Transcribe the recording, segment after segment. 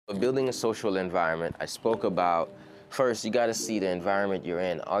Building a social environment, I spoke about, first, you got to see the environment you're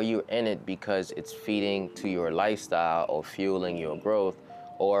in. Are you in it because it's feeding to your lifestyle or fueling your growth?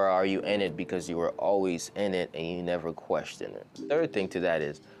 Or are you in it because you were always in it and you never question it? Third thing to that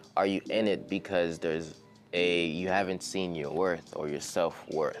is, are you in it because you haven't seen your worth or your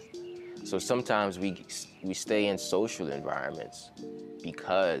self-worth? So sometimes we stay in social environments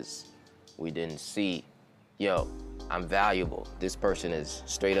because we didn't see, yo, I'm valuable. This person is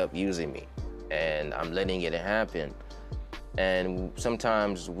straight up using me and I'm letting it happen. And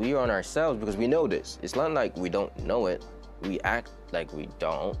sometimes we are on ourselves because we know this. It's not like we don't know it. We act like we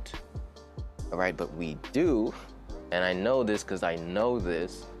don't, all right? But we do, and I know this because I know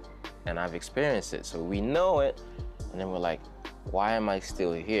this and I've experienced it. So we know it, and then we're like, why am I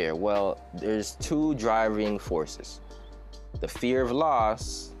still here? Well, there's two driving forces: the fear of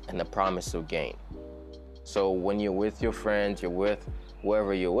loss and the promise of gain. So when you're with your friends, you're with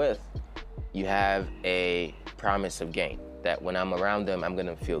whoever you're with, you have a promise of gain, that when I'm around them, I'm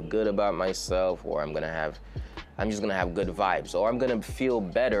gonna feel good about myself, or I'm just gonna have good vibes, or I'm gonna feel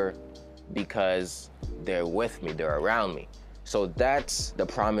better because they're with me, they're around me. So that's the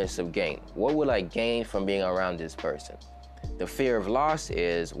promise of gain. What will I gain from being around this person? The fear of loss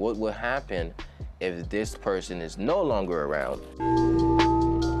is, what will happen if this person is no longer around?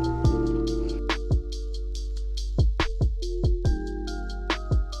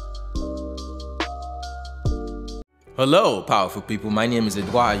 Hello, powerful people. My name is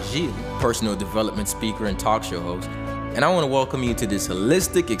Edouard Gilles, personal development speaker and talk show host, and I want to welcome you to this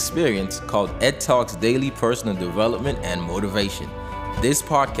holistic experience called Ed Talks Daily Personal Development and Motivation. This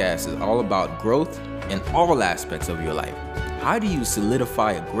podcast is all about growth in all aspects of your life. How do you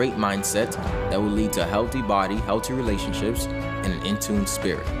solidify a great mindset that will lead to a healthy body, healthy relationships, and an in-tune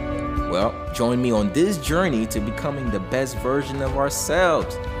spirit? Well, join me on this journey to becoming the best version of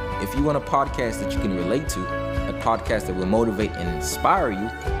ourselves. If you want a podcast that you can relate to, a podcast that will motivate and inspire you,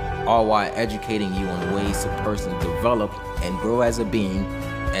 all while educating you on ways to personally develop and grow as a being,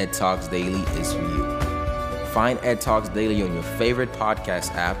 Ed Talks Daily is for you. Find Ed Talks Daily on your favorite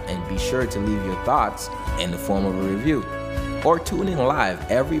podcast app and be sure to leave your thoughts in the form of a review. Or tune in live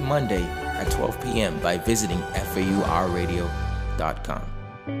every Monday at 12 p.m. by visiting faurradio.com.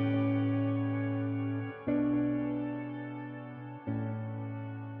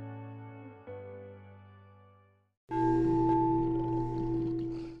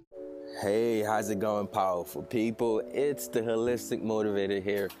 Hey, how's it going, powerful people? It's the Holistic Motivator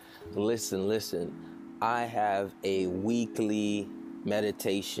here. Listen. I have a weekly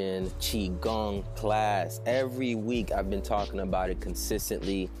meditation Qigong class. Every week I've been talking about it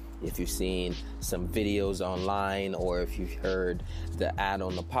consistently. If you've seen some videos online or if you've heard the ad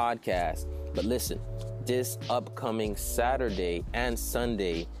on the podcast. But listen, this upcoming Saturday and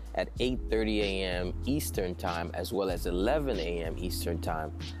Sunday at 8:30 a.m. Eastern Time, as well as 11 a.m. Eastern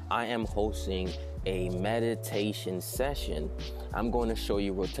Time, I am hosting a meditation session. I'm going to show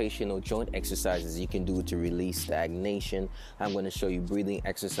you rotational joint exercises you can do to release stagnation. I'm going to show you breathing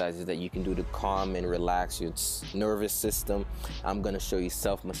exercises that you can do to calm and relax your nervous system. I'm going to show you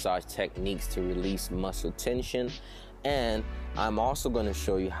self-massage techniques to release muscle tension. And I'm also going to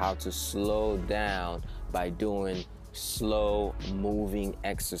show you how to slow down by doing slow moving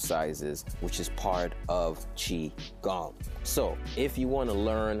exercises, which is part of Qigong. So if you want to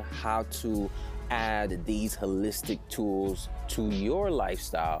learn how to add these holistic tools to your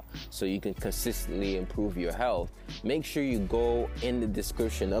lifestyle so you can consistently improve your health, make sure you go in the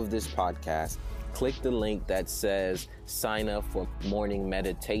description of this podcast, click the link that says sign up for morning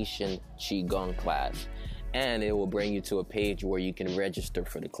meditation Qigong class, and it will bring you to a page where you can register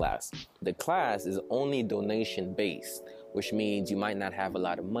for the class. The class is only donation based, which means you might not have a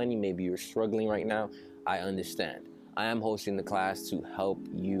lot of money. Maybe you're struggling right now. I understand. I am hosting the class to help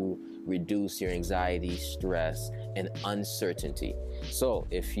you reduce your anxiety, stress, and uncertainty. So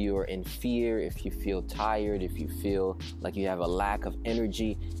if you're in fear, if you feel tired, if you feel like you have a lack of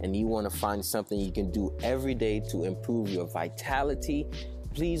energy and you want to find something you can do every day to improve your vitality,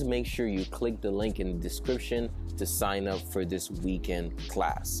 please make sure you click the link in the description to sign up for this weekend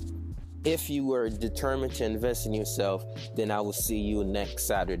class. If you are determined to invest in yourself, then I will see you next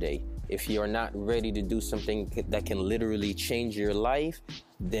Saturday. If you're not ready to do something that can literally change your life,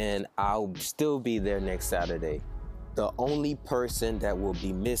 then I'll still be there next Saturday. The only person that will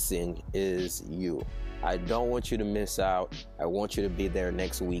be missing is you. I don't want you to miss out. I want you to be there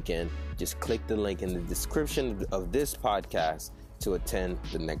next weekend. Just click the link in the description of this podcast to attend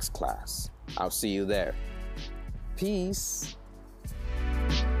the next class. I'll see you there. Peace.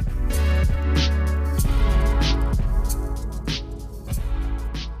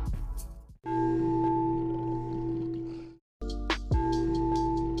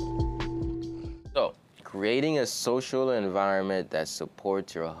 creating a social environment that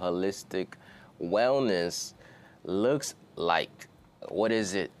supports your holistic wellness looks like, what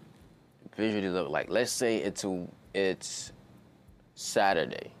does it visually look like? Let's say it's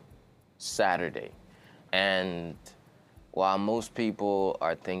Saturday, and while most people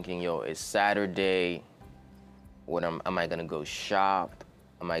are thinking, yo, it's Saturday, am I gonna go shop?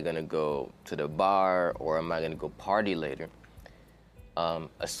 Am I gonna go to the bar, or am I gonna go party later?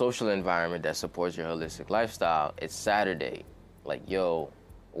 A social environment that supports your holistic lifestyle, it's Saturday. Like, yo,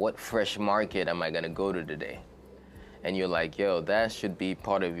 what fresh market am I gonna go to today? And you're like, yo, that should be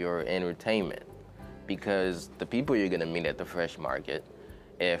part of your entertainment, because the people you're gonna meet at the fresh market,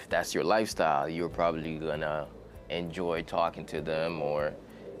 if that's your lifestyle, you're probably gonna enjoy talking to them, or,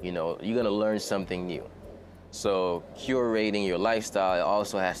 you're gonna learn something new. So curating your lifestyle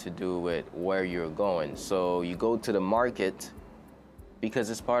also has to do with where you're going. So you go to the market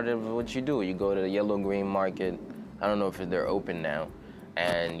because it's part of what you do. You go to the Yellow Green Market. I don't know if they're open now.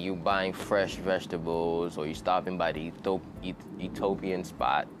 And you buying fresh vegetables, or you stopping by the Ethiopian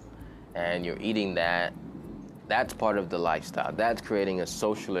spot and you're eating that. That's part of the lifestyle. That's creating a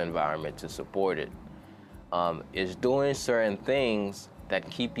social environment to support it. It's doing certain things that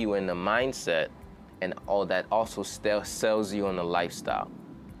keep you in the mindset, and all that also sells you on the lifestyle.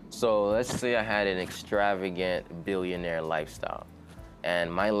 So let's say I had an extravagant billionaire lifestyle,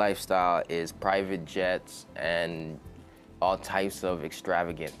 and my lifestyle is private jets and all types of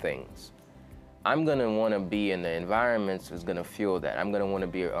extravagant things. I'm gonna wanna be in the environments that's gonna fuel that. I'm gonna wanna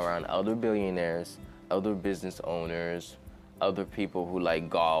be around other billionaires, other business owners, other people who like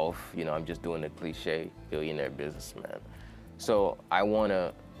golf. I'm just doing the cliche, billionaire businessman. So I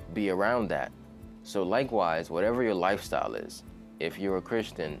wanna be around that. So likewise, whatever your lifestyle is, if you're a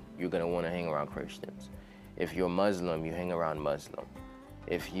Christian, you're gonna wanna hang around Christians. If you're Muslim, you hang around Muslim.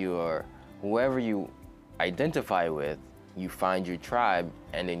 If you're whoever you identify with, you find your tribe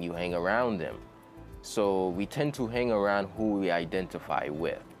and then you hang around them. So we tend to hang around who we identify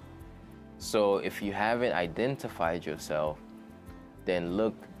with. So if you haven't identified yourself, then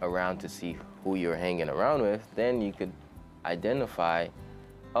look around to see who you're hanging around with. Then you could identify,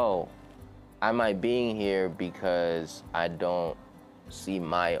 oh, am I being here because I don't see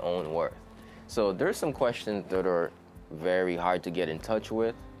my own worth? So there's some questions that are very hard to get in touch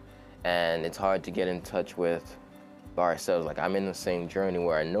with, and it's hard to get in touch with by ourselves. Like, I'm in the same journey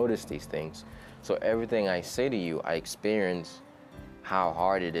where I notice these things. So everything I say to you, I experience how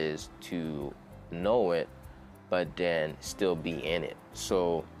hard it is to know it, but then still be in it.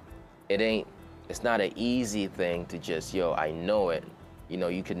 So it's not an easy thing to just, yo, I know it.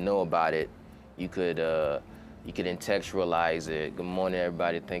 You could know about it. You could contextualize it. Good morning,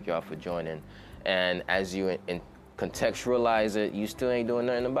 everybody. Thank y'all for joining. And as you contextualize it, you still ain't doing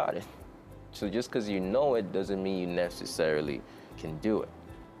nothing about it. So just because you know it doesn't mean you necessarily can do it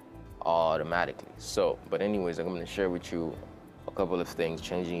automatically. So, but anyways, I'm going to share with you a couple of things,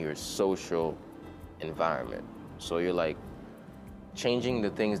 changing your social environment. So you're like changing the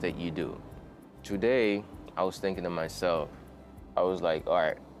things that you do. Today, I was thinking to myself, I was like, all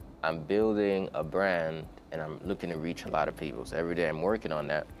right, I'm building a brand and I'm looking to reach a lot of people. So every day I'm working on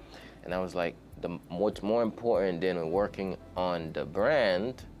that. And I was like, what's more important than working on the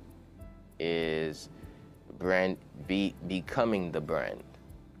brand is becoming the brand.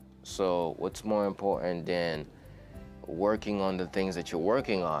 So what's more important than working on the things that you're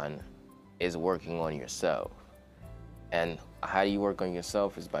working on is working on yourself. And how do you work on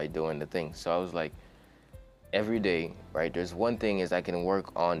yourself is by doing the things. So I was like, every day, right, there's one thing is I can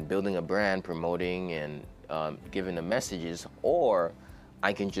work on building a brand, promoting and giving the messages, or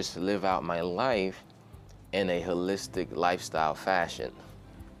I can just live out my life in a holistic lifestyle fashion,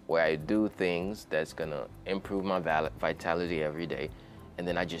 where I do things that's gonna improve my vitality every day, and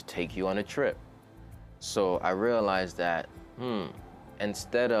then I just take you on a trip. So I realized that,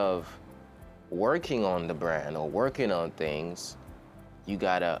 instead of working on the brand or working on things, you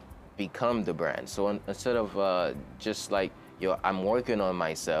gotta become the brand. So instead of just like, yo, I'm working on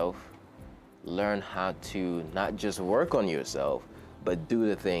myself, learn how to not just work on yourself, but do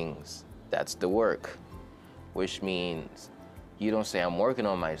the things. That's the work, which means you don't say I'm working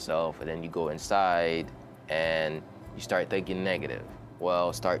on myself and then you go inside and you start thinking negative.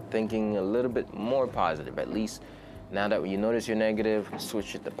 Well, start thinking a little bit more positive. At least now that you notice you're negative,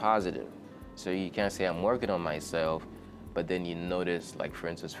 switch it to positive. So you can't say I'm working on myself, but then you notice, like for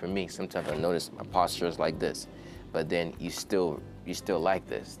instance, for me, sometimes I notice my posture is like this, but then you still like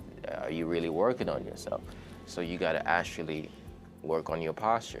this. Are you really working on yourself? So you gotta actually work on your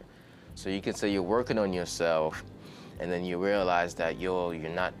posture. So you can say you're working on yourself And then you realize that, you're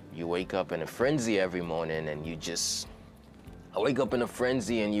not, you wake up in a frenzy every morning and I wake up in a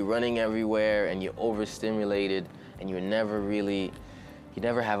frenzy and you're running everywhere and you're overstimulated and you never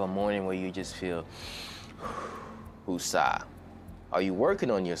have a morning where you just feel, woosah. Are you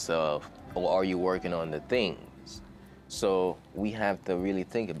working on yourself or are you working on the things? So we have to really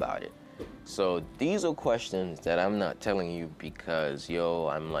think about it. So these are questions that I'm not telling you because,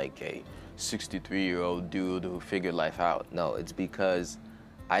 I'm like a 63-year-old dude who figured life out. No, it's because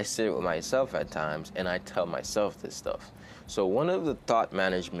I sit with myself at times and I tell myself this stuff. So one of the thought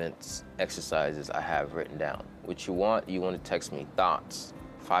management exercises I have written down, which you want to text me thoughts,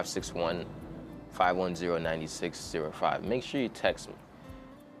 561-510-9605. Make sure you text me.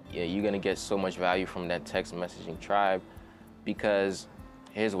 Yeah, you're gonna get so much value from that text messaging tribe because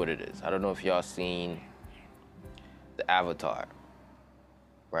here's what it is. I don't know if y'all seen the Avatar,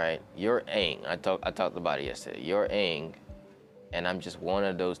 right? You're Aang. I talked about it yesterday. You're Aang, and I'm just one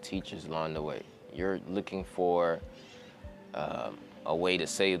of those teachers along the way. You're looking for a way to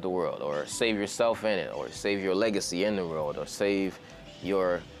save the world, or save yourself in it, or save your legacy in the world, or save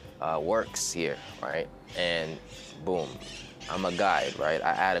your works here, right? And boom, I'm a guide, right? I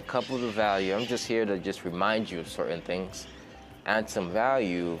add a couple of value. I'm just here to just remind you of certain things, add some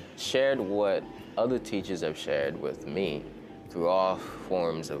value, shared what other teachers have shared with me through all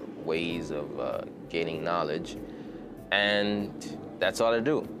forms of ways of gaining knowledge. And that's all I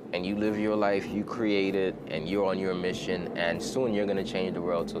do. And you live your life, you create it, and you're on your mission, and soon you're gonna change the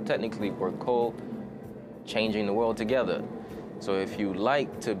world. So technically, we're co-changing the world together. So if you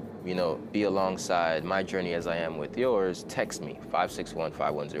like to, be alongside my journey as I am with yours, text me,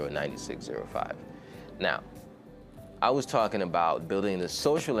 561-510-9605. Now, I was talking about building the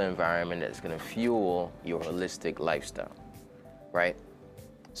social environment that's gonna fuel your holistic lifestyle, right?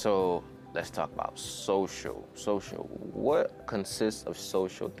 So let's talk about social. What consists of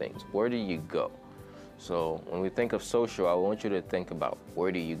social things? Where do you go? So when we think of social, I want you to think about,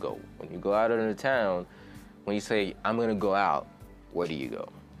 where do you go? When you go out into town, when you say, I'm gonna go out, where do you go?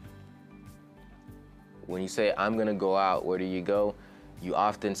 When you say, I'm gonna go out, where do you go? You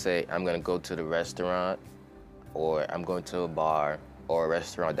often say, I'm gonna go to the restaurant, or I'm going to a bar, or a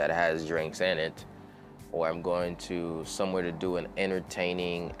restaurant that has drinks in it, or I'm going to somewhere to do an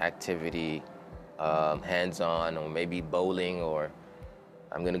entertaining activity, hands-on, or maybe bowling, or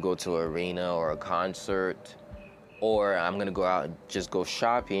I'm gonna go to an arena or a concert, or I'm gonna go out and just go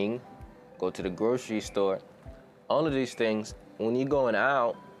shopping, go to the grocery store. All of these things, when you're going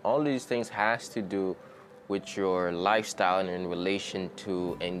out, all of these things has to do with your lifestyle and in relation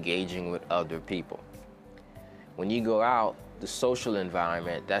to engaging with other people. When you go out, the social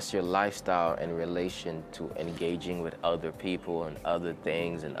environment, that's your lifestyle in relation to engaging with other people and other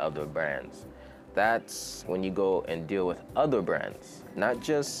things and other brands. That's when you go and deal with other brands, not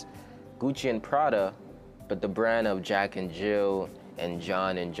just Gucci and Prada, but the brand of Jack and Jill and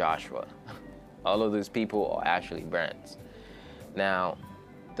John and Joshua. All of those people are actually brands. Now,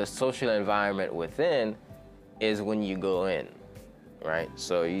 the social environment within is when you go in, right?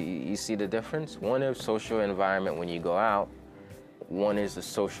 So you see the difference? One is social environment when you go out, one is the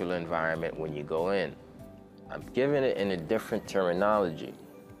social environment when you go in. I'm giving it in a different terminology.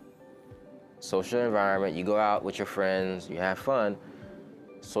 Social environment, you go out with your friends, you have fun.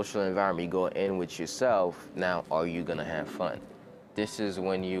 Social environment, you go in with yourself. Now, are you gonna have fun? This is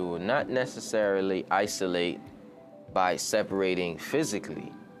when you not necessarily isolate by separating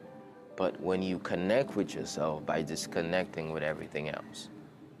physically, but when you connect with yourself by disconnecting with everything else.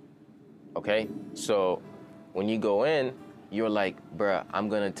 Okay? So when you go in, you're like, bruh, I'm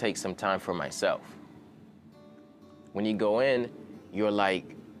gonna take some time for myself. When you go in, you're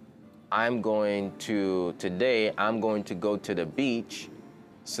like, today I'm going to go to the beach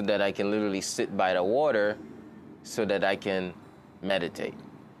so that I can literally sit by the water so that I can meditate.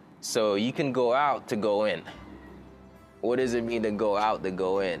 So you can go out to go in. What does it mean to go out to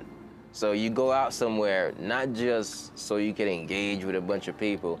go in? So you go out somewhere, not just so you can engage with a bunch of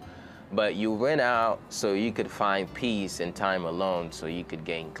people, but you went out so you could find peace and time alone so you could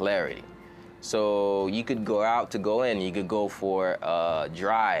gain clarity. So you could go out to go in. You could go for a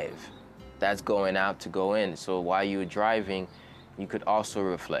drive. That's going out to go in. So while you're driving, you could also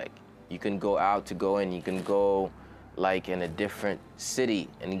reflect. You can go out to go in. You can go like in a different city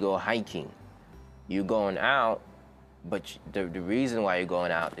and go hiking. You're going out, but the reason why you're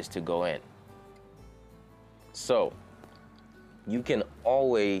going out is to go in. So you can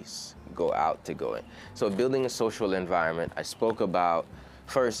always go out to go in. So building a social environment, I spoke about,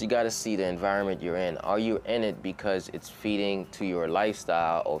 first you gotta see the environment you're in. Are you in it because it's feeding to your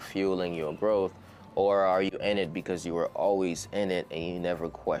lifestyle or fueling your growth? Or are you in it because you were always in it and you never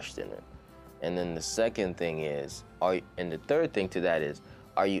question it? And then the second thing is, and the third thing to that is,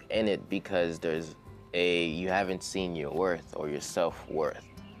 are you in it because you haven't seen your worth or your self-worth?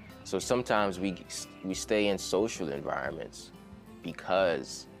 So sometimes we stay in social environments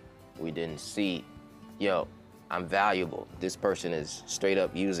because we didn't see, yo, I'm valuable. This person is straight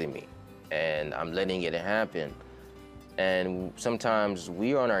up using me and I'm letting it happen. And sometimes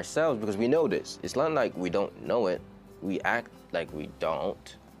we are on ourselves because we know this. It's not like we don't know it. We act like we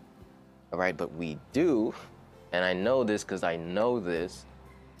don't, all right? But we do, and I know this because I know this,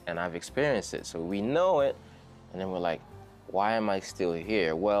 and I've experienced it. So we know it, and then we're like, why am I still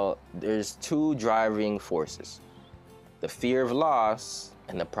here? Well, there's two driving forces: the fear of loss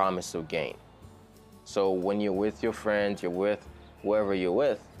and the promise of gain. So when you're with your friends, you're with whoever you're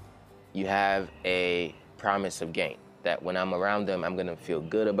with, you have a promise of gain. That when I'm around them, I'm gonna feel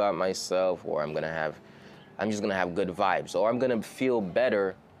good about myself, or I'm just gonna have good vibes, or I'm gonna feel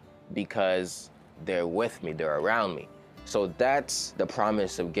better because they're with me, they're around me. So that's the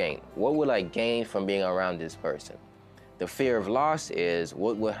promise of gain. What will I gain from being around this person? The fear of loss is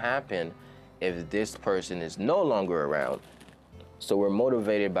what will happen if this person is no longer around. So we're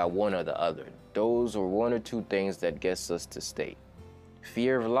motivated by one or the other. Those are one or two things that gets us to stay.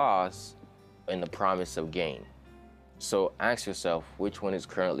 Fear of loss and the promise of gain. So ask yourself, which one is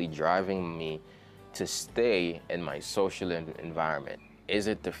currently driving me to stay in my social environment? Is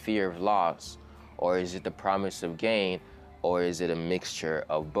it the fear of loss, or is it the promise of gain, or is it a mixture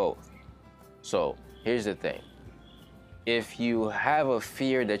of both? So here's the thing. If you have a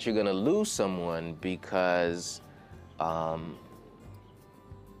fear that you're gonna lose someone because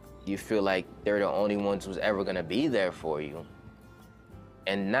you feel like they're the only ones who's ever gonna be there for you,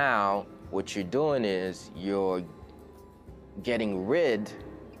 and now what you're doing is you're getting rid,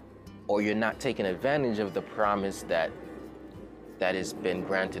 or you're not taking advantage of the promise that has been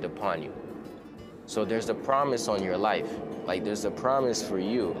granted upon you. So there's a promise on your life. Like there's a promise for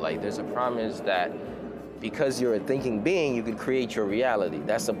you. Like there's a promise that because you're a thinking being, you can create your reality.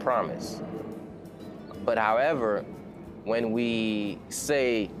 That's a promise. But however, when we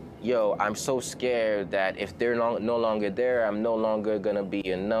say, yo, I'm so scared that if they're no longer there, I'm no longer gonna be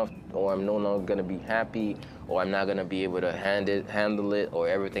enough, or I'm no longer gonna be happy, or I'm not gonna be able to handle it, or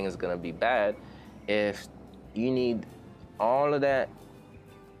everything is gonna be bad. If you need all of that,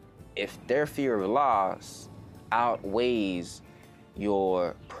 if their fear of loss outweighs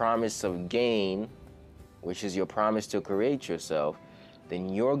your promise of gain, which is your promise to create yourself, then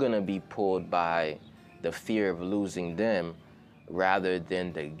you're gonna be pulled by the fear of losing them rather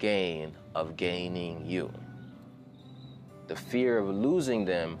than the gain of gaining you. The fear of losing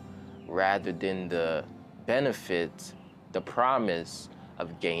them rather than the benefit, the promise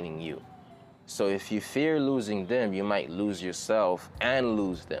of gaining you. So if you fear losing them, you might lose yourself and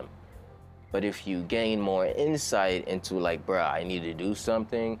lose them. But if you gain more insight into like, bruh, I need to do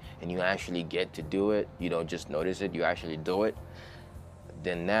something, and you actually get to do it, you don't just notice it, you actually do it,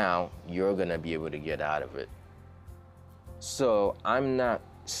 then now you're gonna be able to get out of it. So I'm not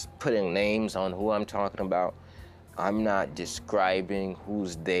putting names on who I'm talking about. I'm not describing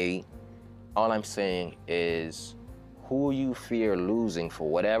who's they. All I'm saying is who you fear losing for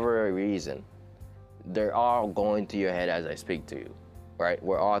whatever reason, they're all going through your head as I speak to you, right?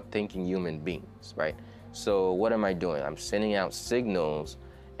 We're all thinking human beings, right? So what am I doing? I'm sending out signals,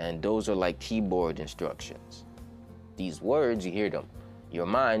 and those are like keyboard instructions. These words, you hear them. Your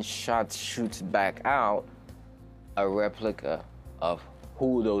mind shoots back out a replica of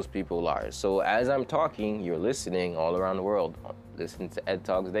who those people are. So as I'm talking, you're listening all around the world, listening to Ed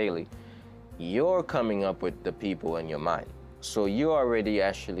Talks Daily, you're coming up with the people in your mind. So you already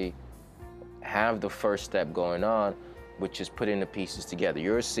actually have the first step going on, which is putting the pieces together.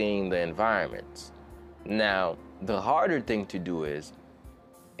 You're seeing the environments. Now, the harder thing to do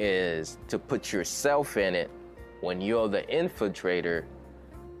is to put yourself in it when you're the infiltrator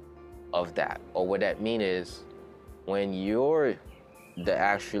of that. Or what that means is when you're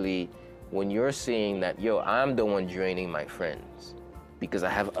when you're seeing that, yo, I'm the one draining my friends because I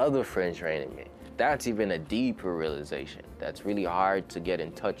have other friends draining me. That's even a deeper realization. That's really hard to get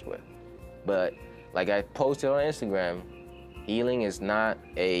in touch with. But like I posted on Instagram, healing is not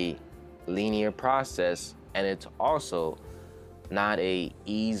a linear process, and it's also not a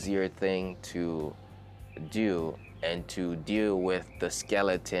easier thing to do and to deal with the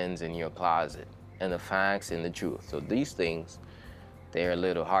skeletons in your closet and the facts and the truth. So these things, they're a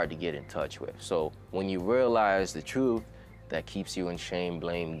little hard to get in touch with. So when you realize the truth that keeps you in shame,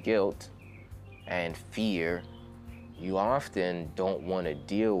 blame, guilt, and fear, you often don't want to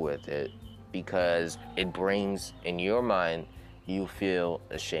deal with it because it brings in your mind, you feel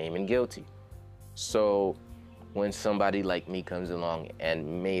ashamed and guilty. So when somebody like me comes along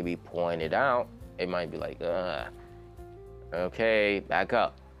and maybe point it out, it might be like, okay, back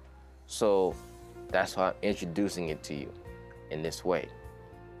up. So that's why I'm introducing it to you in this way.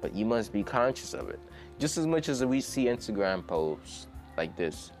 But you must be conscious of it. Just as much as we see Instagram posts like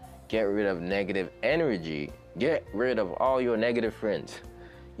this, get rid of negative energy, get rid of all your negative friends.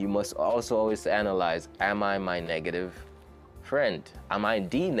 You must also always analyze, am I my negative friend? Am I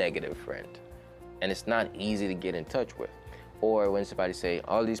the negative friend? And it's not easy to get in touch with. Or when somebody say,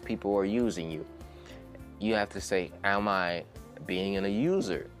 all these people are using you, you have to say, am I being a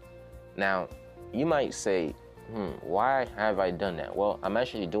user? Now, you might say, why have I done that? Well, I'm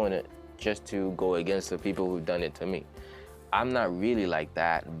actually doing it just to go against the people who've done it to me. I'm not really like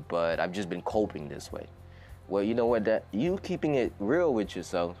that, but I've just been coping this way. Well, you know what? That you keeping it real with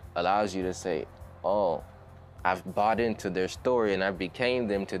yourself allows you to say, oh, I've bought into their story and I became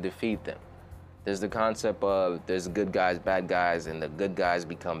them to defeat them. There's the concept of there's good guys, bad guys, and the good guys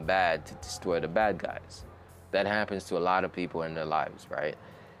become bad to destroy the bad guys. That happens to a lot of people in their lives, right?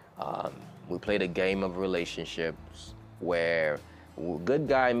 We played a game of relationships where good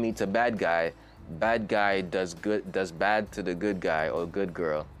guy meets a bad guy does bad to the good guy or good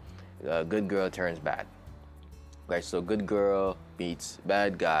girl turns bad. Right, so good girl meets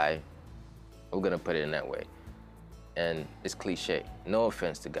bad guy. We're gonna put it in that way. And it's cliche. No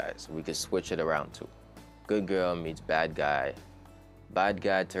offense to guys. We could switch it around too. Good girl meets bad guy. Bad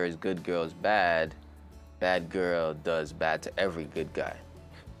guy turns good girls bad. Bad girl does bad to every good guy.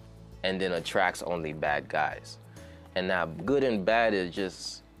 And then attracts only bad guys. And now good and bad is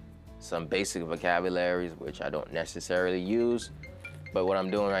just some basic vocabularies which I don't necessarily use. But what I'm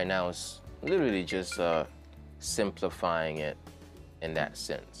doing right now is literally just simplifying it in that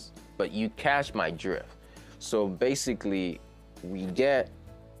sense. But you catch my drift. So basically, we get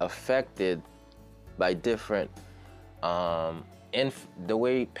affected by different, the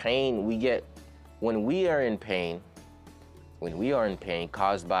way pain we get, when we are in pain,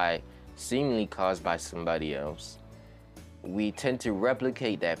 seemingly caused by somebody else, we tend to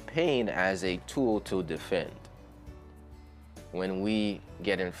replicate that pain as a tool to defend. When we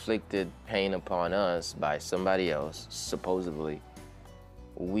get inflicted pain upon us by somebody else, supposedly,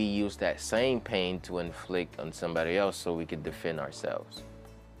 we use that same pain to inflict on somebody else so we can defend ourselves.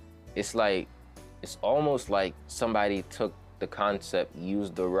 It's almost like somebody took the concept,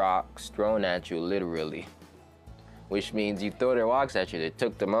 used the rocks thrown at you literally, which means you throw their rocks at you, they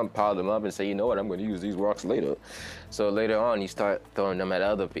took them up, piled them up and say, you know what, I'm going to use these rocks later. So later on, you start throwing them at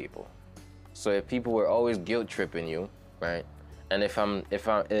other people. So if people were always guilt tripping you, right? And if I'm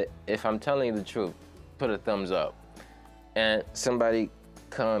telling you the truth, put a thumbs up. And somebody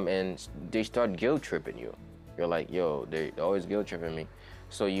come and they start guilt tripping you. You're like, yo, they're always guilt tripping me.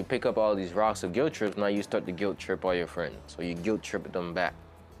 So you pick up all these rocks of guilt trips, now you start to guilt trip all your friends. So you guilt trip them back.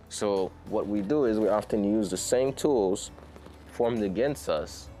 So what we do is we often use the same tools formed against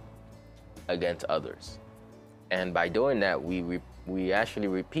us against others. And by doing that, we actually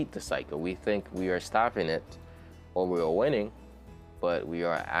repeat the cycle. We think we are stopping it or we are winning, but we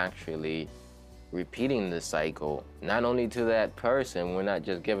are actually repeating the cycle, not only to that person, we're not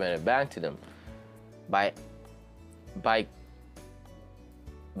just giving it back to them. By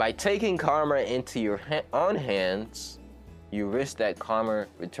taking karma into your own hands, you risk that karma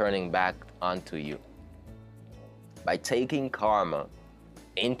returning back onto you. By taking karma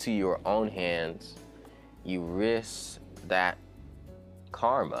into your own hands, you risk that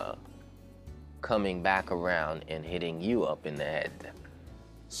karma coming back around and hitting you up in the head.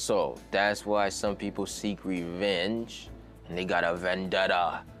 So that's why some people seek revenge and they got a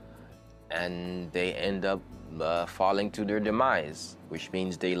vendetta and they end up falling to their demise, which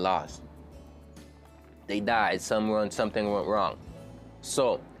means they lost. They died, something went wrong.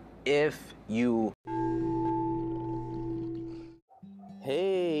 So if you...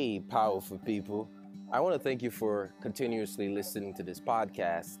 Hey, powerful people. I want to thank you for continuously listening to this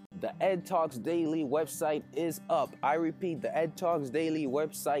podcast. The Ed Talks Daily website is up. I repeat, the Ed Talks Daily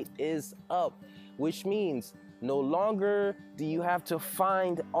website is up, which means no longer do you have to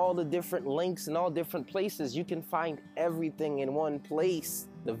find all the different links in all different places. You can find everything in one place.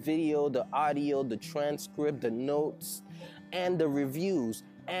 The video, the audio, the transcript, the notes, and the reviews,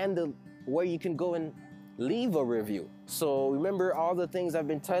 and where you can go and leave a review. So remember all the things I've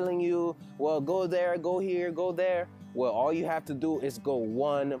been telling you, well, go there, go here, go there. Well, all you have to do is go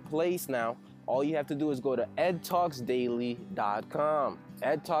one place now. All you have to do is go to edtalksdaily.com.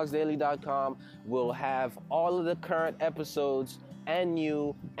 edtalksdaily.com will have all of the current episodes and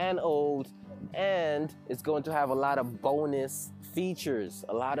new and old, and it's going to have a lot of bonus features,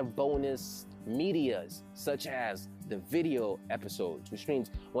 a lot of bonus medias, such as the video episodes, which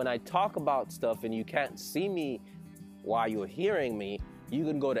means when I talk about stuff and you can't see me while you're hearing me, you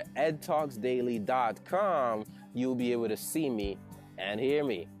can go to edtalksdaily.com. You'll be able to see me and hear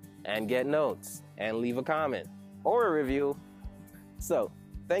me and get notes and leave a comment or a review. So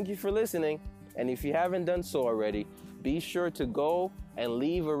thank you for listening. And if you haven't done so already, be sure to go and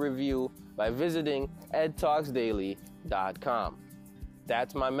leave a review by visiting edtalksdaily.com.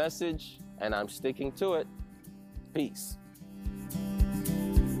 That's my message, and I'm sticking to it. Peace.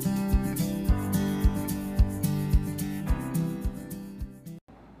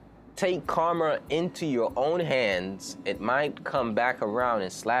 Take karma into your own hands. It might come back around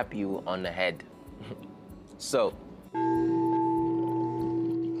and slap you on the head. So,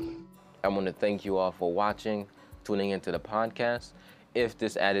 I want to thank you all for watching, tuning into the podcast. If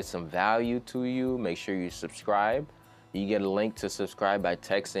this added some value to you, make sure you subscribe. You get a link to subscribe by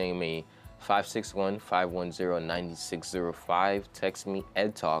texting me 561-510-9605. Text me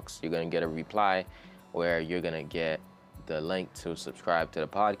EdTalks. You're going to get a reply where you're going to get the link to subscribe to the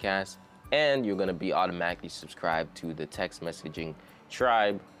podcast, and you're going to be automatically subscribed to the text messaging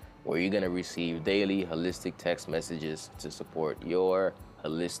tribe, where you're going to receive daily holistic text messages to support your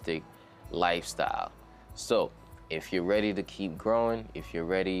holistic lifestyle. So if you're ready to keep growing, if you're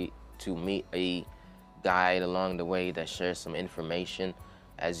ready to meet a guide along the way that shares some information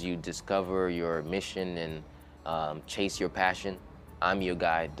as you discover your mission and chase your passion, I'm your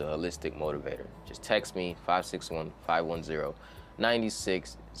guide, the Holistic Motivator. Just text me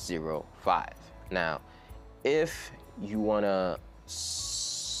 561-510-9605. Now, if you want to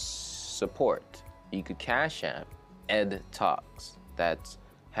support, you could Cash App EdTalks. That's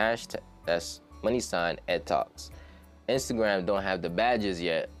 # EdTalks. Instagram don't have the badges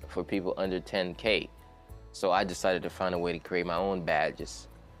yet for people under 10K. So I decided to find a way to create my own badges.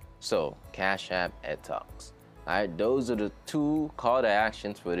 So Cash App EdTalks. All right, those are the 2 call to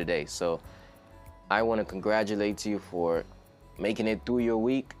actions for today. So I want to congratulate you for making it through your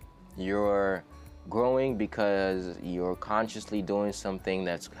week. You're growing because you're consciously doing something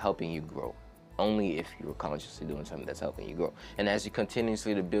that's helping you grow. Only if you're consciously doing something that's helping you grow. And as you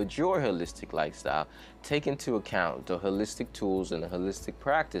continuously to build your holistic lifestyle, take into account the holistic tools and the holistic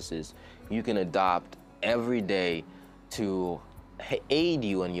practices you can adopt every day to aid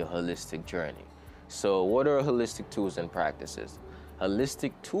you in your holistic journey. So what are holistic tools and practices?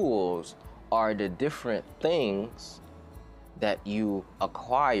 Holistic tools are the different things that you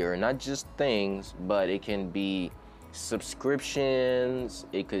acquire, not just things, but it can be subscriptions,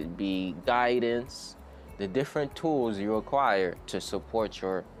 it could be guidance, the different tools you acquire to support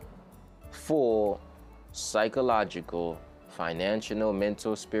your full psychological, financial,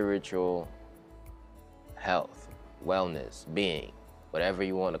 mental, spiritual health, wellness, being, whatever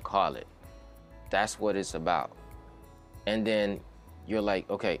you want to call it. That's what it's about. And then you're like,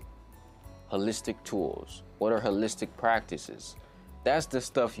 okay, holistic tools. What are holistic practices? That's the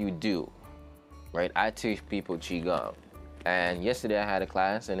stuff you do, right? I teach people Qigong. And yesterday I had a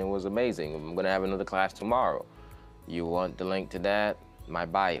class and it was amazing. I'm going to have another class tomorrow. You want the link to that? My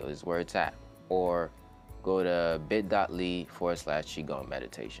bio is where it's at. Or go to bit.ly/Qigong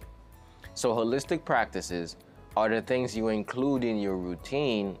meditation. So holistic practices are the things you include in your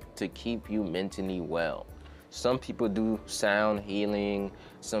routine to keep you mentally well. Some people do sound healing.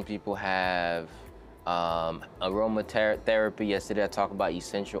 Some people have aromatherapy. Yesterday I talked about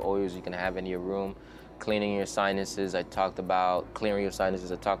essential oils you can have in your room. Cleaning your sinuses. I talked about clearing your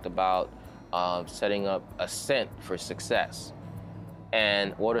sinuses. I talked about setting up a scent for success.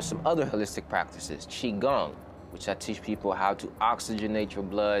 And what are some other holistic practices? Qigong, which I teach people how to oxygenate your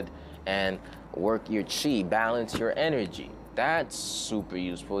blood and work your qi, balance your energy. That's super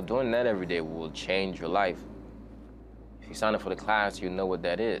useful. Doing that every day will change your life. If you sign up for the class, you know what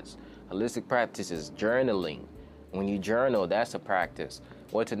that is. Holistic practice is journaling. When you journal, that's a practice.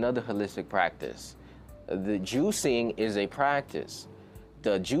 What's another holistic practice? The juicing is a practice.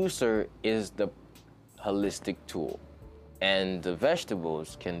 The juicer is the holistic tool. And the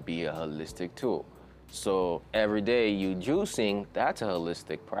vegetables can be a holistic tool. So every day you juicing, that's a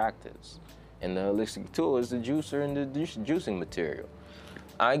holistic practice. And the holistic tool is the juicer and the juicing material.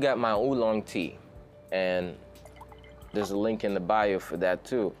 I got my oolong tea, and there's a link in the bio for that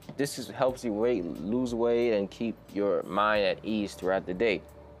too. This helps you lose weight and keep your mind at ease throughout the day,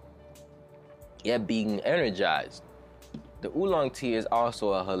 yet being energized. The oolong tea is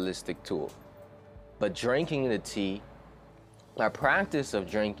also a holistic tool. But drinking the tea, our practice of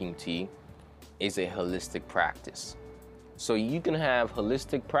drinking tea is a holistic practice. So you can have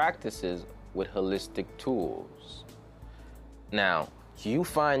holistic practices with holistic tools. Now, you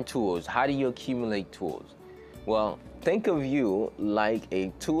find tools. How do you accumulate tools? Well, think of you like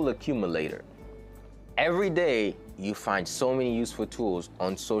a tool accumulator. Every day, you find so many useful tools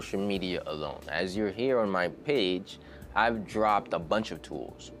on social media alone. As you're here on my page, I've dropped a bunch of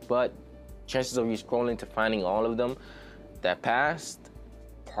tools, but chances of you scrolling to finding all of them that passed,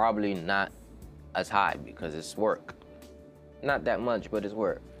 probably not as high because it's work. Not that much, but it's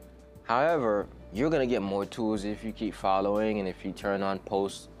work. However, you're gonna get more tools if you keep following and if you turn on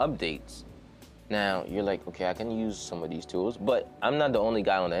post updates. Now, you're like, okay, I can use some of these tools, but I'm not the only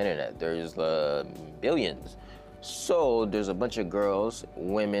guy on the internet. There's billions. So there's a bunch of girls,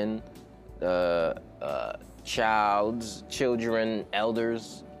 women, children,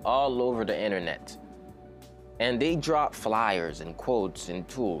 elders, all over the internet. And they drop flyers and quotes and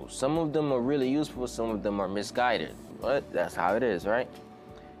tools. Some of them are really useful, some of them are misguided, but that's how it is, right?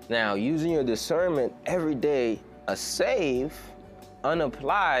 Now, using your discernment every day, a save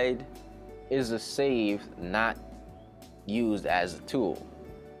unapplied is a save not used as a tool.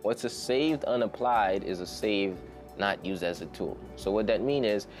 What's a saved unapplied is a save not used as a tool. So what that means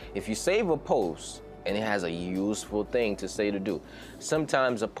is, if you save a post and it has a useful thing to say to do,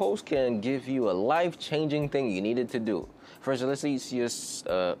 sometimes a post can give you a life-changing thing you needed to do. For instance, let's say you see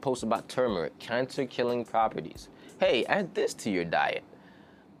a post about turmeric, cancer-killing properties. Hey, add this to your diet.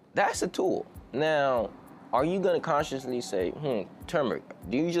 That's a tool. Now, are you gonna consciously say, turmeric,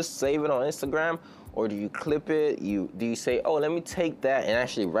 do you just save it on Instagram, or do you clip it? Do you say, oh, let me take that and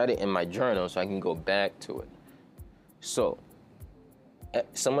actually write it in my journal so I can go back to it? So,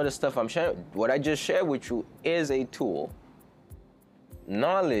 some of the stuff I'm sharing, what I just shared with you is a tool.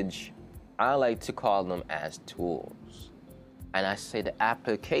 Knowledge, I like to call them as tools. And I say the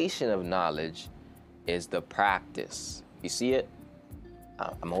application of knowledge is the practice. You see it?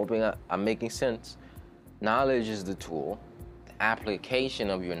 I'm hoping I'm making sense. Knowledge is the tool. The application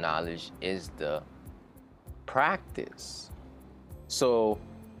of your knowledge is the practice. So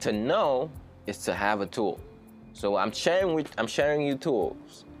to know is to have a tool. So I'm sharing you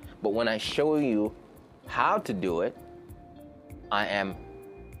tools. But when I show you how to do it, I am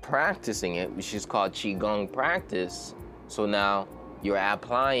practicing it, which is called Qigong practice. So now you're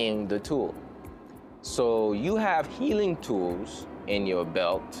applying the tool. So you have healing tools in your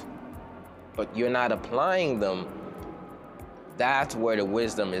belt, but you're not applying them. That's where the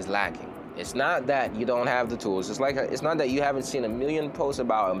wisdom is lacking. It's not that you don't have the tools. It's not that you haven't seen a million posts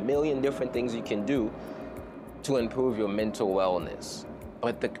about a million different things you can do to improve your mental wellness.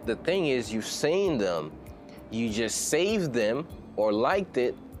 But the thing is, you've seen them, you just saved them or liked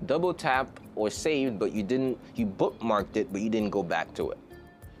it, double tapped or saved, but you bookmarked it, but you didn't go back to it.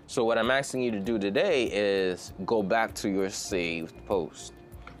 So what I'm asking you to do today is go back to your saved post.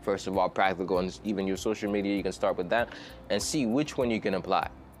 First of all, practical, and even your social media, you can start with that and see which one you can apply.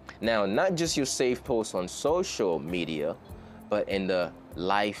 Now, not just your saved posts on social media, but in the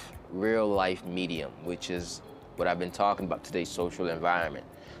real life medium, which is what I've been talking about today, social environment.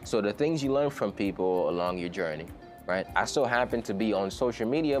 So the things you learn from people along your journey, right? I so happen to be on social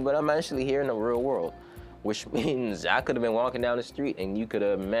media, but I'm actually here in the real world, which means I could have been walking down the street and you could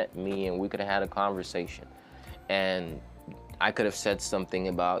have met me and we could have had a conversation. And I could have said something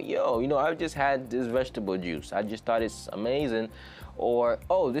about, I just had this vegetable juice. I just thought it's amazing. Or,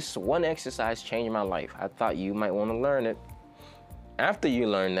 oh, this one exercise changed my life. I thought you might want to learn it. After you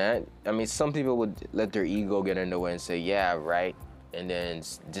learn that, some people would let their ego get in the way and say, yeah, right, and then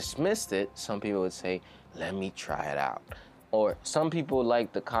dismiss it. Some people would say, let me try it out. Or some people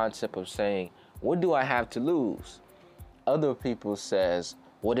like the concept of saying, what do I have to lose? Other people says,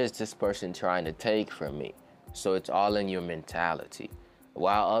 what is this person trying to take from me? So it's all in your mentality.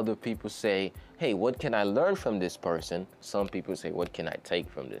 While other people say, hey, what can I learn from this person? Some people say, what can I take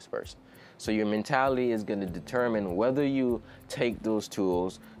from this person? So your mentality is going to determine whether you take those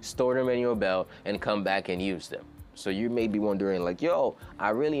tools, store them in your belt, and come back and use them. So you may be wondering like, I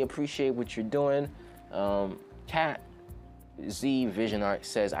really appreciate what you're doing. Cat Z Vision Art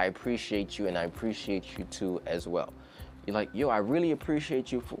says, I appreciate you and I appreciate you too as well. You're like, I really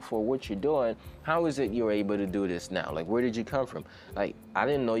appreciate you for what you're doing. How is it you're able to do this now? Like, where did you come from? Like, I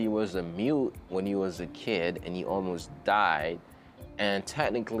didn't know you was a mute when you was a kid and you almost died. And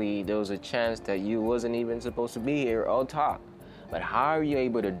technically, there was a chance that you wasn't even supposed to be here or talk. But how are you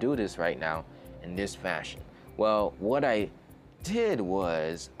able to do this right now in this fashion? Well, what I did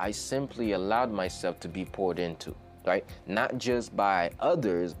was I simply allowed myself to be poured into, right? Not just by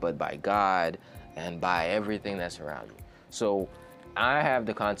others, but by God and by everything that's around me. So I have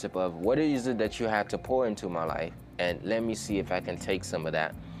the concept of what is it that you have to pour into my life, and let me see if I can take some of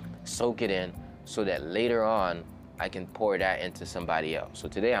that, soak it in, so that later on I can pour that into somebody else. So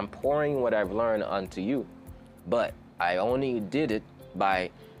today I'm pouring what I've learned onto you, but I only did it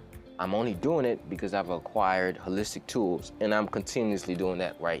I'm only doing it because I've acquired holistic tools, and I'm continuously doing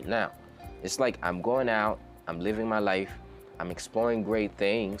that right now. It's like I'm going out, I'm living my life, I'm exploring great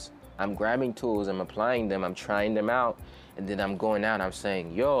things, I'm grabbing tools, I'm applying them, I'm trying them out, and then I'm going out, I'm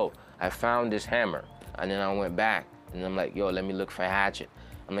saying, yo, I found this hammer. And then I went back, and I'm like, yo, let me look for a hatchet.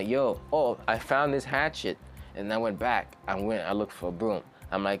 I'm like, yo, oh, I found this hatchet. And then I went back, I looked for a broom.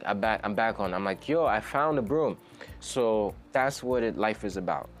 I'm like, I'm back on. I'm like, yo, I found a broom. So that's what life is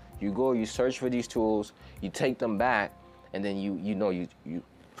about. You go, you search for these tools, you take them back, and then you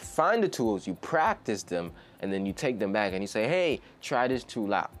find the tools, you practice them, and then you take them back and you say, hey, try this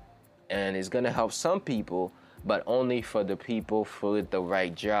tool out. And it's gonna help some people, but only for the people for the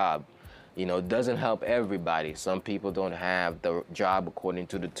right job. You know, it doesn't help everybody. Some people don't have the job according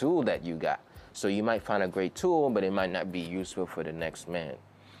to the tool that you got. So you might find a great tool, but it might not be useful for the next man.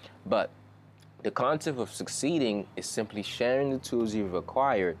 But the concept of succeeding is simply sharing the tools you've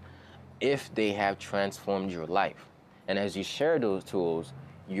acquired if they have transformed your life. And as you share those tools,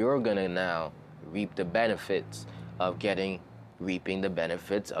 you're gonna now reap the benefits of reaping the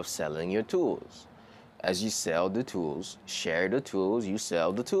benefits of selling your tools. As you sell the tools, share the tools, you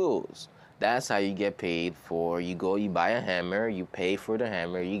sell the tools. That's how you get paid for. You go, you buy a hammer, you pay for the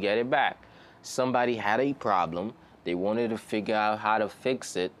hammer, you get it back. Somebody had a problem, they wanted to figure out how to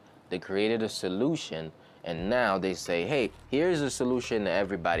fix it, they created a solution, and now they say, hey, here's a solution to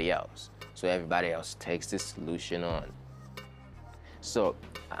everybody else. So everybody else takes this solution on. So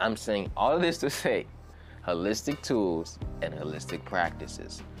I'm saying all of this to say, holistic tools and holistic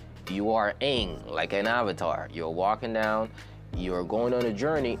practices. You are Aang, like an avatar. You're walking down, you're going on a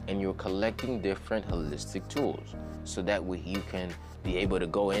journey, and you're collecting different holistic tools. So that way you can be able to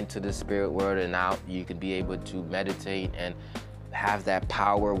go into the spirit world and out. You can be able to meditate and have that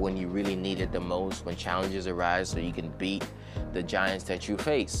power when you really need it the most, when challenges arise, so you can beat the giants that you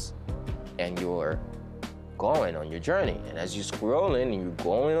face. And you're going on your journey. And as you're scrolling and you're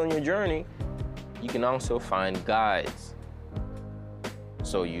going on your journey, you can also find guides.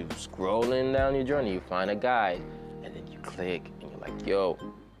 So you scrolling down your journey, you find a guide, and then you click and you're like, yo,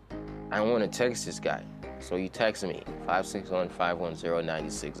 I want to text this guy. So you text me,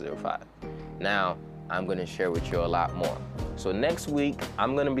 561-510-9605. Now, I'm gonna share with you a lot more. So next week,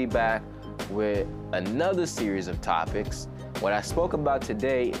 I'm gonna be back with another series of topics. What I spoke about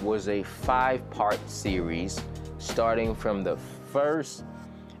today was a 5-part series, starting from the first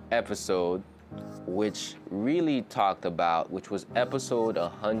episode, which really talked about, which was episode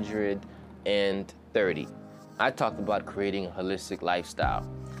 130. I talked about creating a holistic lifestyle.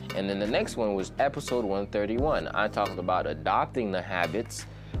 And then the next one was episode 131. I talked about adopting the habits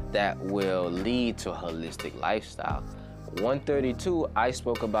that will lead to a holistic lifestyle. 132, I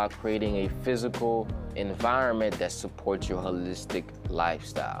spoke about creating a physical environment that supports your holistic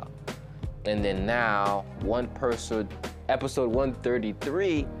lifestyle. And then now, episode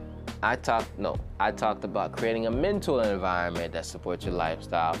 133, I talked about creating a mental environment that supports your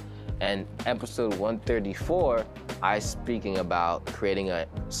lifestyle. And episode 134, I speaking about creating a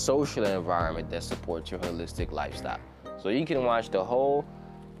social environment that supports your holistic lifestyle. So you can watch the whole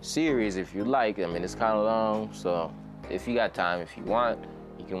series if you like. I mean, it's kind of long, so if you got time, if you want,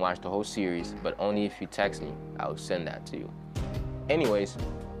 you can watch the whole series, but only if you text me. I'll send that to you. Anyways,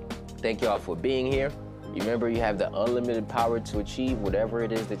 thank you all for being here. Remember, you have the unlimited power to achieve whatever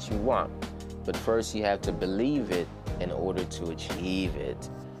it is that you want. But first, you have to believe it in order to achieve it.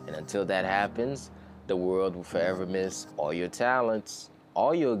 And until that happens, the world will forever miss all your talents,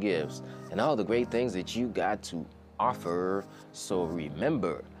 all your gifts, and all the great things that you got to offer. So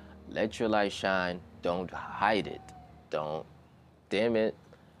remember, let your light shine. Don't hide it. Don't dim it.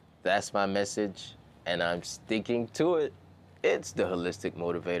 That's my message, and I'm sticking to it. It's the Holistic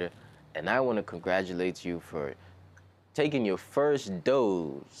Motivator, and I want to congratulate you for taking your first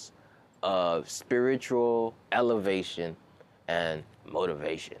dose of spiritual elevation and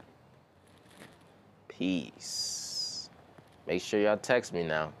motivation. Peace. Make sure y'all text me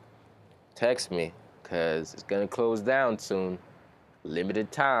now. Text me, because it's going to close down soon.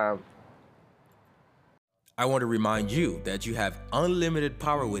 Limited time. I want to remind you that you have unlimited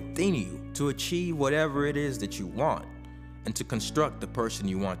power within you to achieve whatever it is that you want and to construct the person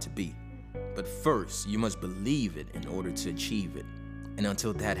you want to be. But first, you must believe it in order to achieve it. And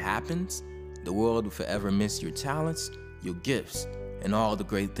until that happens, the world will forever miss your talents, your gifts, and all the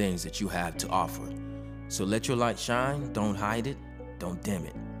great things that you have to offer. So let your light shine. Don't hide it. Don't dim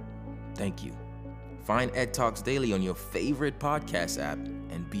it. Thank you Find Ed Talks Daily on your favorite podcast app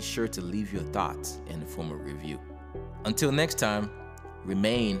and be sure to leave your thoughts in the form of review. Until next time,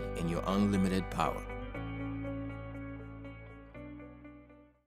 remain in your unlimited power.